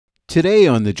Today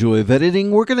on The Joy of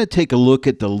Editing, we're going to take a look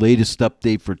at the latest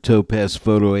update for Topaz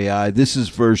Photo AI. This is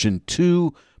version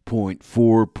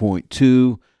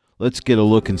 2.4.2. Let's get a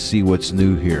look and see what's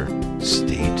new here.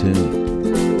 Stay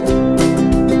tuned.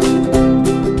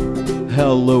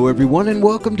 Hello everyone and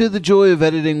welcome to The Joy of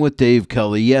Editing with Dave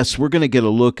Kelly. Yes, we're going to get a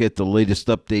look at the latest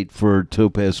update for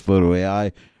Topaz Photo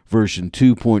AI version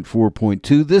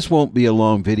 2.4.2. This won't be a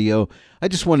long video. I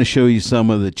just want to show you some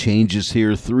of the changes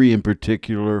here, 3 in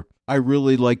particular. I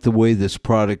really like the way this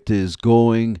product is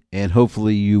going, and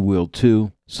hopefully you will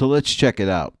too. So let's check it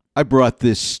out. I brought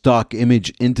this stock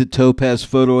image into Topaz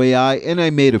Photo AI, and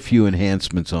I made a few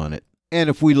enhancements on it. And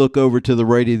if we look over to the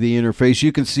right of the interface,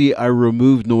 you can see I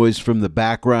removed noise from the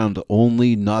background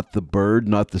only, not the bird,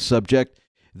 not the subject.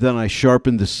 Then I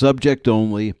sharpened the subject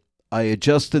only. I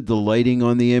adjusted the lighting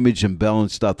on the image and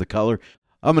balanced out the color.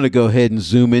 I'm going to go ahead and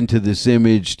zoom into this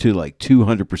image to like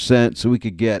 200% so we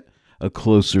could get a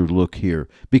closer look here,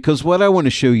 because what I want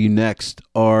to show you next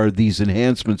are these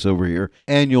enhancements over here.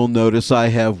 And you'll notice I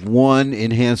have one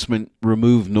enhancement,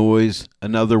 remove noise,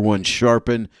 another one,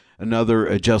 sharpen, another,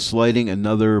 adjust lighting,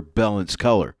 another, balance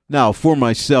color. Now for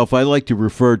myself, I like to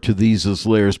refer to these as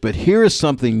layers, but here is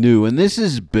something new, and this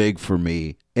is big for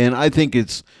me, and I think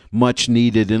it's much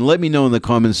needed. And let me know in the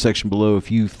comments section below if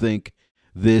you think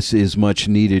this is much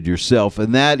needed yourself,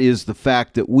 and that is the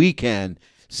fact that we can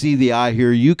see the eye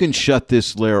here. You can shut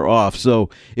this layer off. So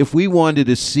if we wanted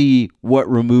to see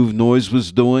what remove noise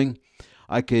was doing,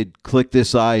 I could click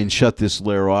this eye and shut this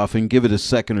layer off and give it a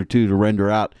second or two to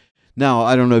render out. Now,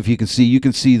 I don't know if you can see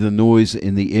the noise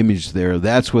in the image there.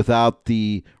 That's without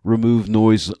the remove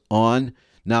noise on.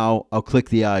 Now I'll click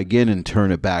the eye again and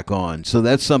turn it back on. So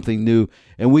that's something new.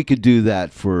 And we could do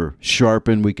that for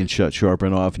sharpen. We can shut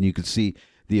sharpen off, and you can see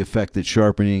the effect that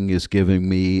sharpening is giving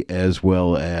me, as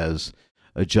well as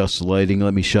adjust lighting.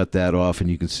 Let me shut that off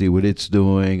and you can see what it's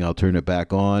doing. I'll turn it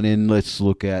back on, and let's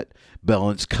look at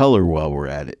balance color while we're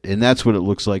at it. And that's what it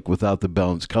looks like without the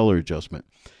balance color adjustment.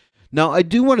 Now, I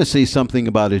do want to say something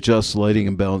about adjust lighting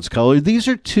and balance color. These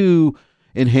are 2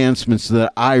 enhancements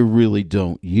that I really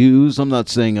don't use. I'm not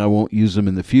saying I won't use them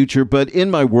in the future, but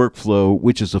in my workflow,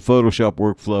 which is a Photoshop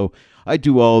workflow, I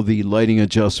do all the lighting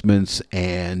adjustments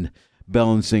and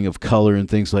balancing of color and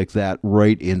things like that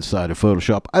right inside of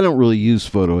Photoshop. I don't really use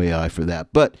Photo AI for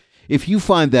that, but if you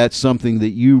find that something that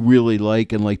you really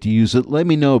like and like to use it, let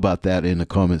me know about that in the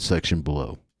comment section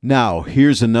below. Now,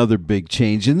 here's another big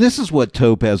change, and this is what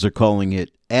Topaz are calling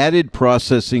it, added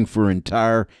processing for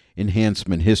entire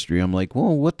enhancement history. I'm like,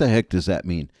 well, what the heck does that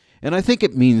mean? And I think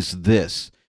it means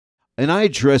this. And I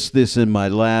addressed this in my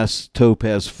last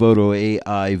Topaz Photo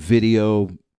AI video,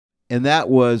 and that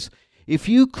was, if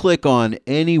you click on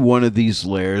any one of these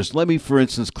layers, let me for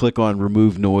instance click on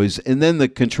remove noise, and then the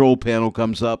control panel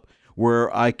comes up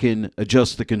where I can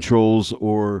adjust the controls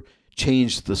or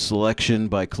change the selection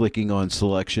by clicking on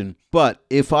selection. But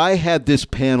if I had this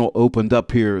panel opened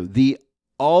up here,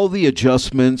 all the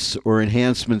adjustments or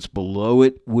enhancements below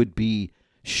it would be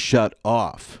shut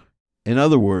off. In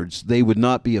other words, they would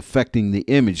not be affecting the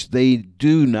image. They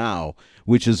do now,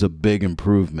 which is a big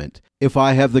improvement. If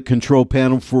I have the control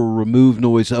panel for remove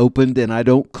noise opened and I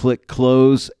don't click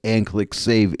close and click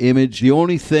save image, the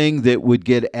only thing that would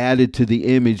get added to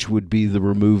the image would be the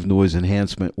remove noise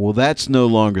enhancement. Well, that's no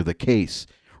longer the case.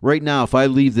 Right now, if I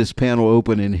leave this panel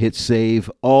open and hit save,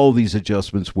 all these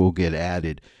adjustments will get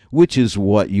added, which is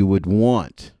what you would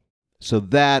want. So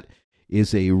that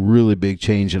is a really big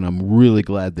change, and I'm really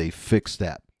glad they fixed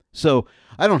that. So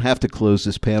I don't have to close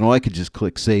this panel. I could just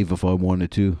click save if I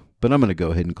wanted to, but I'm going to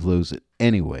go ahead and close it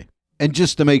anyway. And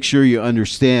just to make sure you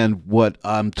understand what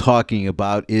I'm talking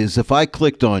about is if I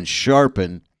clicked on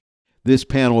sharpen, this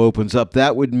panel opens up.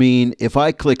 That would mean if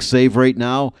I click save right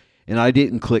now and I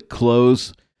didn't click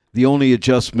close, the only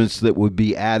adjustments that would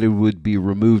be added would be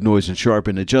remove noise and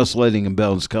sharpen. Adjust lighting and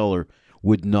balance color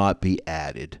would not be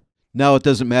added. Now, it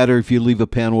doesn't matter if you leave a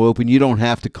panel open. You don't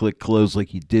have to click close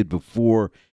like you did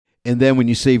before. And then when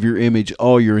you save your image,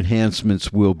 all your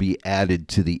enhancements will be added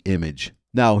to the image.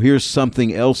 Now, here's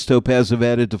something else Topaz have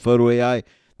added to Photo AI.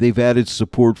 They've added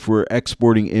support for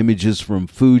exporting images from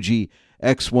Fuji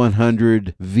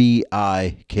X100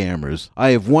 VI cameras.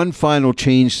 I have one final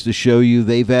change to show you.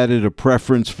 They've added a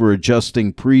preference for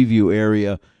adjusting preview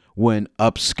area when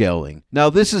upscaling. Now,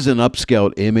 this is an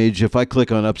upscaled image. If I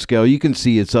click on upscale, you can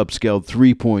see it's upscaled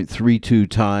 3.32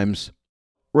 times.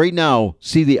 Right now,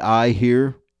 see the eye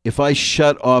here? If I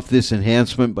shut off this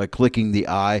enhancement by clicking the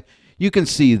eye, you can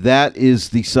see that is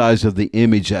the size of the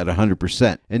image at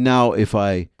 100%. And now if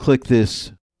I click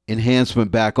this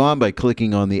enhancement back on by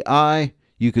clicking on the eye,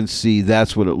 you can see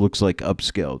that's what it looks like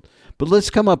upscaled. But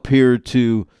let's come up here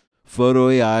to Photo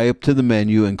AI, up to the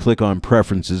menu, and click on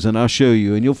Preferences, and I'll show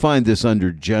you. And you'll find this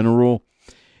under General.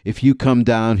 If you come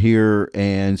down here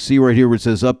and see right here where it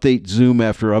says Update Zoom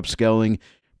after upscaling,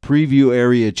 Preview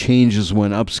area changes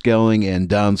when upscaling and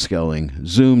downscaling.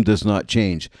 Zoom does not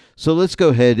change. So let's go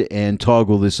ahead and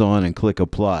toggle this on and click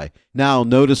Apply. Now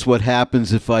notice what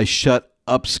happens if I shut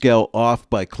upscale off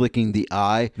by clicking the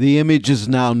eye. The image is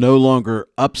now no longer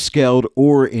upscaled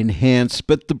or enhanced,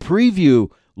 but the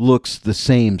preview looks the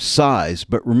same size.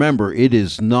 But remember, it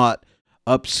is not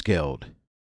upscaled.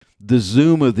 The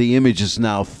zoom of the image is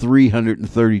now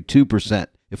 332%.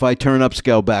 If I turn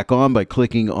upscale back on by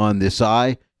clicking on this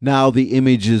eye, now the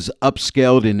image is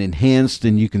upscaled and enhanced,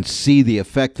 and you can see the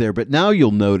effect there. But now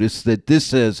you'll notice that this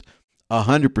says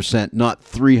 100%, not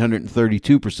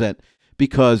 332%,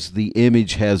 because the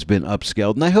image has been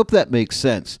upscaled. And I hope that makes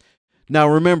sense. Now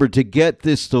remember, to get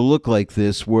this to look like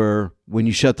this, where when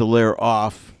you shut the layer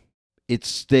off, it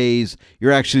stays,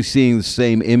 you're actually seeing the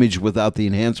same image without the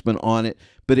enhancement on it,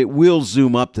 but it will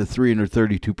zoom up to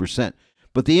 332%.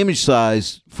 But the image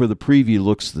size for the preview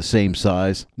looks the same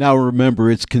size. Now remember,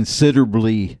 it's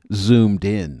considerably zoomed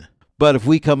in. But if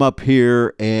we come up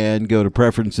here and go to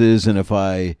Preferences, and if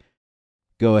I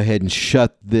go ahead and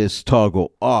shut this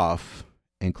toggle off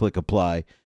and click Apply,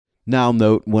 now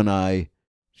note when I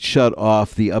shut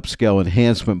off the upscale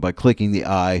enhancement by clicking the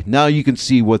eye, now you can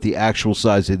see what the actual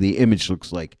size of the image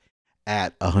looks like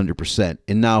at 100%.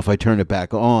 And now if I turn it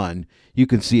back on, you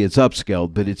can see it's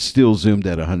upscaled, but it's still zoomed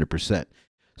at 100%.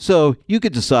 So you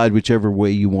could decide whichever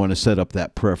way you want to set up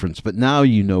that preference, but now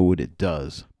you know what it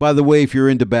does. By the way, if you're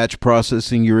into batch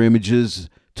processing your images,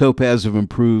 Topaz have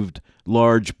improved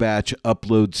large batch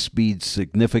upload speed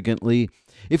significantly.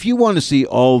 If you want to see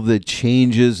all the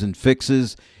changes and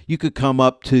fixes, you could come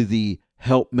up to the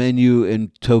Help menu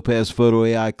in Topaz Photo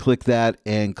AI, click that,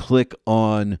 and click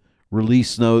on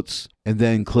Release Notes, and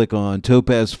then click on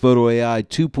Topaz Photo AI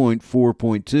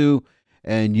 2.4.2,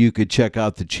 and you could check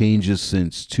out the changes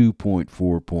since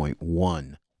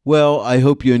 2.4.1. Well, I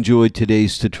hope you enjoyed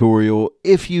today's tutorial.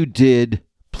 If you did,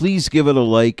 please give it a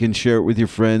like and share it with your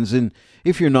friends. And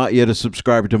if you're not yet a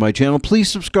subscriber to my channel, please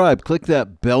subscribe. Click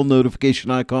that bell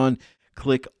notification icon.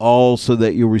 Click all so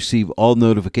that you'll receive all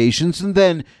notifications. And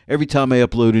then every time I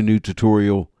upload a new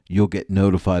tutorial, you'll get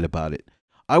notified about it.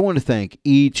 I want to thank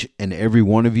each and every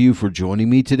one of you for joining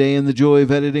me today in the Joy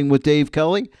of Editing with Dave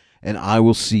Kelly. And I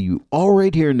will see you all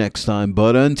right here next time.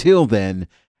 But until then,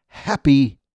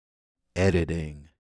 happy editing.